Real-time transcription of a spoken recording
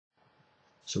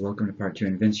So welcome to part two.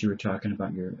 And Vince, you were talking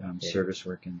about your service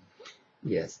work.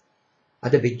 Yes.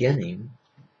 At the beginning,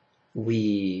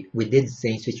 we did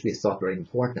things which we thought were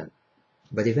important,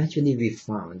 but eventually we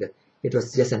found that it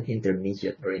was just an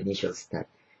intermediate or initial step,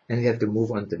 and we have to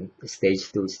move on to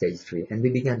stage 2, stage 3, and we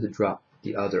began to drop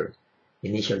the other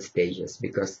initial stages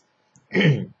because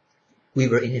we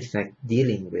were in effect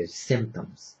dealing with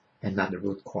symptoms and not the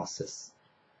root causes.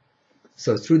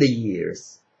 So through the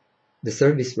years, the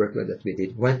service work that we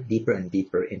did went deeper and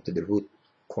deeper into the root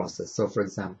causes. So for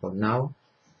example, now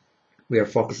we are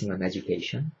focusing on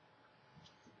education,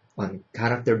 on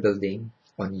character building,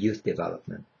 on youth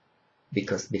development.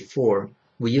 Because before,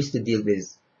 we used to deal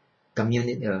with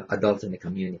adults in the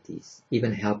communities,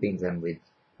 even helping them with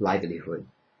livelihood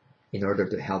in order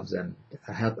to help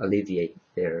alleviate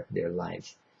their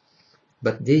lives.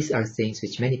 But these are things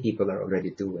which many people are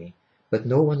already doing, but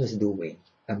no one was doing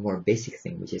a more basic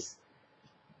thing, which is,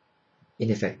 in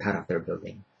effect, character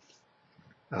building.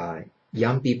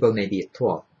 Young people may be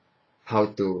taught how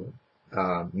to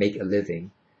make a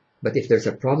living, but if there's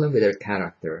a problem with their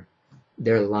character,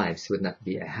 their lives would not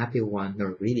be a happy one,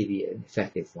 nor really be an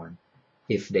effective one,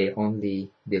 if they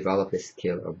only develop the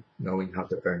skill of knowing how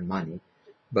to earn money,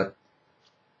 but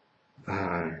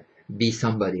be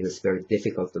somebody who's very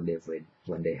difficult to live with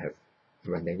when they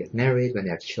get married, when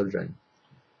they have children.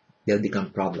 They'll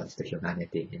become problems to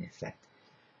humanity, in effect.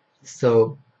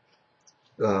 So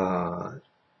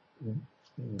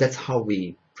that's how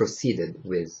we proceeded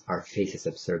with our phases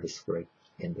of service work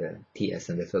in the TS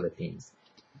in the Philippines.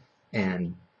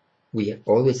 And we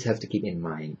always have to keep in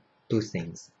mind two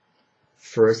things.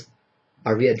 First,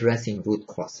 are we addressing root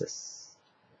causes?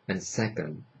 And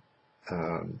second,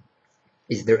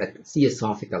 is there a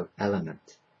theosophical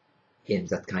element in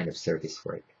that kind of service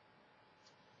work?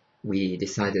 We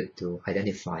decided to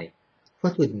identify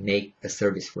what would make a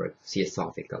service work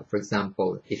theosophical. For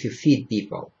example, if you feed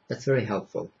people, that's very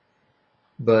helpful.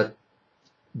 But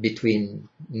between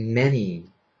many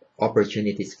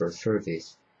opportunities for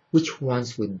service, which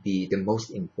ones would be the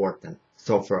most important?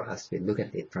 So for us, we look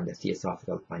at it from the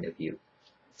theosophical point of view.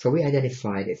 So we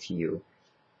identified a few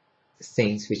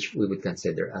things which we would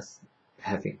consider as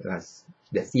having as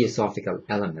the theosophical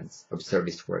elements of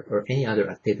service work or any other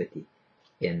activity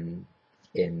in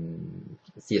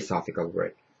theosophical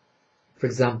work. For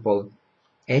example,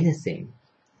 anything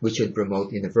which would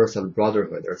promote universal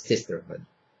brotherhood or sisterhood,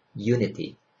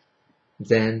 unity,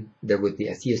 then there would be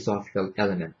a theosophical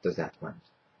element to that one.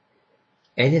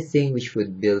 Anything which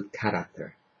would build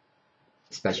character,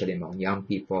 especially among young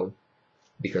people,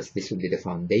 because this would be the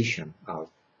foundation of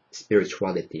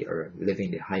spirituality or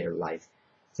living the higher life,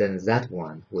 then that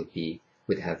one would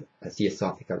have a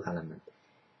theosophical element.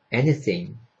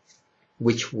 Anything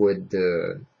which would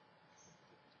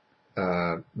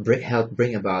help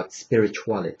bring about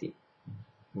spirituality,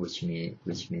 which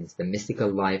means the mystical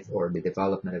life or the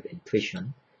development of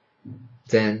intuition,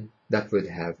 then that would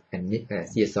have a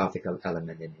theosophical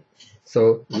element in it.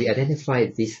 So we identify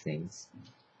these things,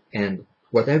 and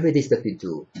whatever it is that we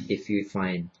do, if you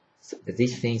find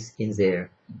these things in there,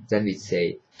 then we'd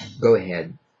say, go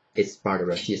ahead, it's part of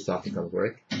our theosophical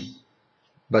work.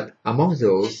 But among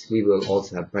those, we will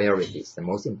also have priorities, the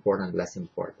most important, less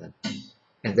important.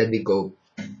 And then we go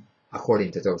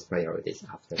according to those priorities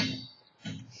after that.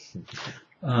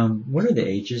 What are the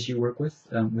ages you work with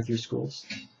your schools?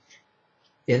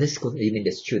 In the school, you mean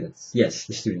the students? Yes,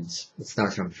 the students. It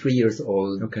starts from 3 years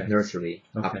old, okay. Nursery,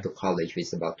 okay. up to college, which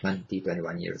is about 20,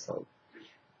 21 years old.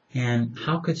 And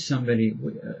how could somebody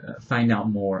find out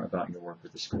more about your work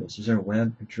with the schools? Is there a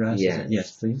web address? Yes.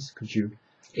 Yes, please. Could you?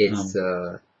 It's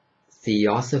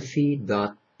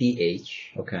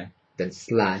theosophy.ph. Okay. Then /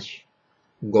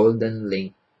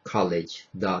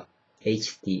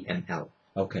 goldenlinkcollege.html.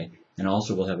 Okay. And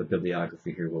also we'll have a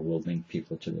bibliography here where we'll link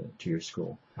people to your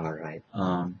school. All right.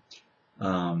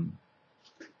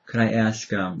 Could I ask?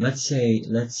 Let's say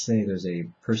there's a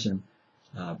person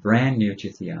brand new to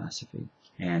Theosophy,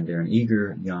 and they're an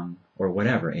eager young or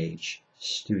whatever age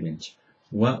student.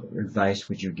 What advice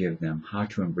would you give them? How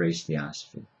to embrace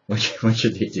Theosophy? What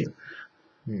should they do?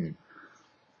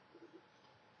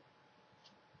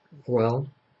 Well,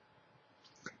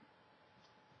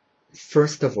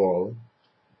 first of all,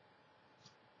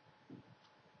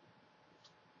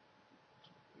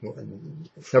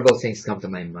 several things come to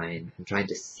my mind. I'm trying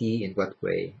to see in what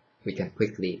way we can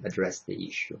quickly address the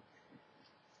issue.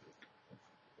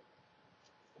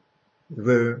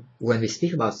 When we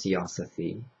speak about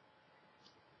Theosophy,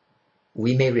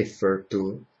 we may refer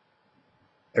to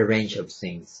a range of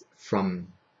things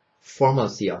from formal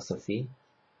Theosophy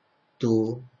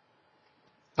to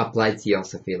applied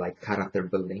theosophy like character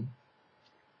building,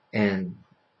 and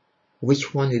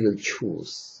which one we will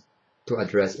choose to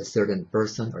address a certain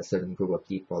person or a certain group of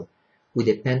people would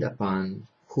depend upon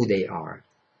who they are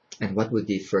and what would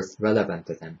be first relevant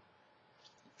to them.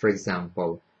 For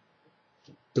example,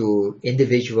 to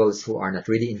individuals who are not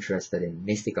really interested in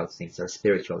mystical things or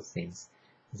spiritual things,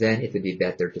 then it would be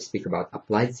better to speak about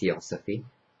applied theosophy,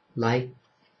 like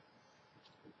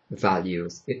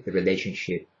values,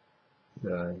 relationship,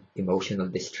 emotional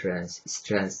distress,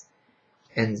 stress,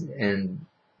 and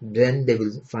then they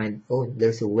will find, oh,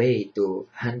 there's a way to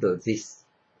handle these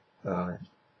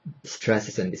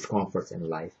stresses and discomforts in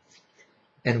life.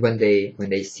 And when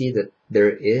they see that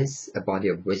there is a body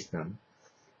of wisdom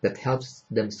that helps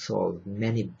them solve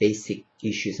many basic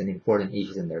issues and important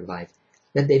issues in their life,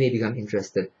 then they may become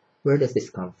interested, where does this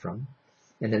come from?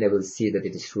 And then they will see that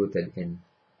it is rooted in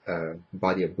a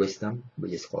body of wisdom,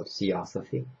 which is called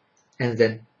theosophy, and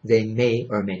then they may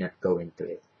or may not go into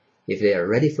it. If they are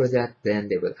ready for that, then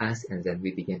they will ask, and then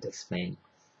we begin to explain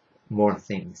more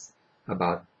things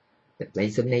about the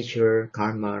planes of nature,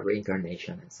 karma,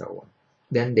 reincarnation, and so on.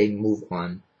 Then they move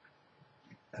on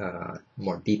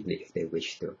more deeply if they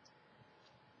wish to.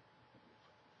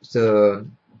 So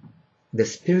the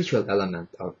spiritual element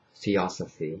of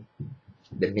theosophy,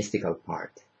 the mystical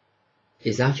part,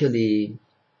 is actually,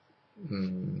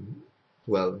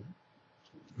 well,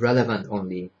 relevant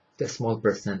only to a small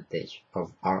percentage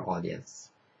of our audience.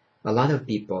 A lot of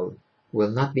people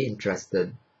will not be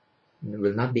interested,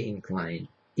 will not be inclined,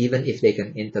 even if they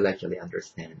can intellectually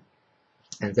understand.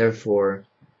 And therefore,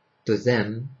 to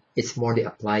them, it's more the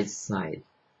applied side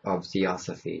of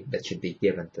theosophy that should be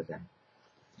given to them.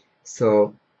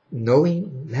 So,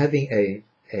 having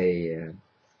a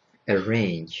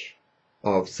range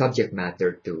of subject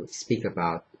matter to speak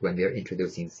about when we are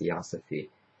introducing theosophy,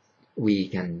 we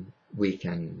can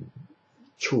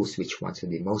choose which ones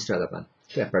would be most relevant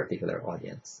to a particular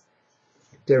audience.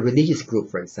 To a religious group,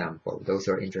 for example, those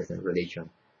who are interested in religion,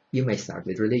 you may start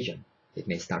with religion. It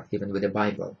may start even with the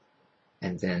Bible.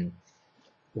 And then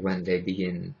when they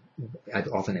begin,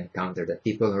 I've often encountered that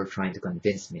people are trying to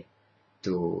convince me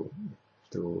to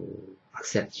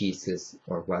accept Jesus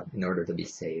or what in order to be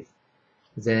saved.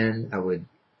 Then I would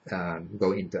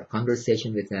go into a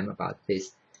conversation with them about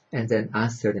this, and then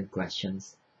ask certain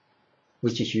questions,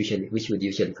 which would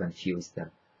usually confuse them,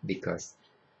 because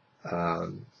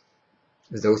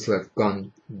those who have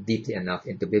gone deeply enough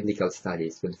into biblical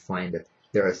studies would find that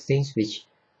there are things which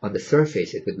on the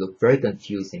surface it would look very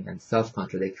confusing and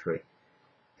self-contradictory.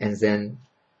 And then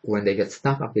when they get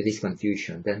stuck up with this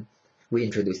confusion, then we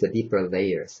introduce the deeper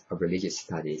layers of religious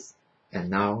studies. And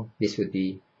now this would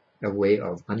be a way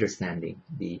of understanding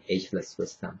the ageless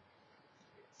wisdom.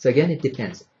 So again, it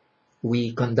depends.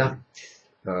 We conduct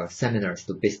seminars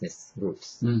to business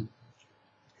groups.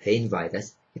 They invite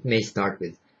us. It may start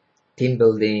with team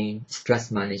building,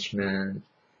 stress management,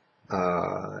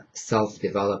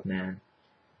 self-development,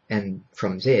 and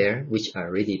from there, which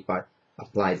are really part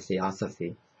applied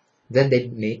theosophy, then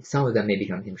some of them may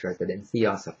become interested in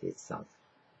theosophy itself,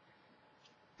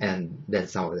 and then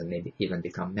some of them may even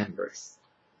become members.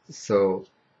 So,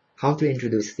 how to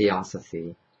introduce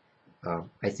theosophy?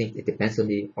 I think it depends on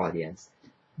the audience,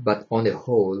 but on the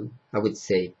whole, I would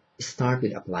say start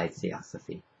with applied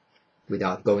theosophy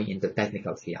without going into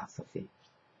technical theosophy.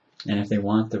 And if they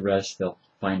want the rest, they'll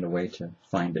find a way to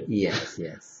find it. Yes,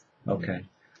 yes. Okay.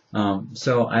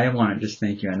 So I want to just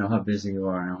thank you. I know how busy you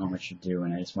are. I know how much you do,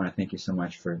 and I just want to thank you so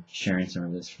much for sharing some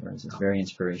of this for us. It's very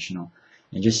inspirational.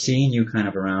 And just seeing you kind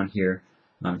of around here,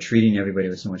 treating everybody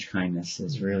with so much kindness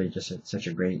is really just such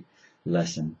a great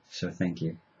lesson. So thank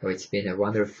you. Oh, it's been a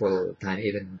wonderful time.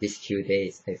 Even these few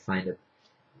days, I find that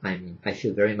I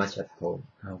feel very much at home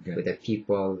with the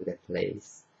people, with the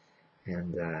place,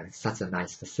 and such a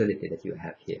nice facility that you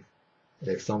have here.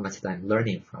 There's so much that I'm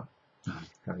learning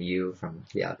from you, from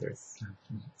the others.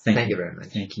 Thank you very much.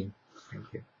 Thank you. Thank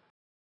you.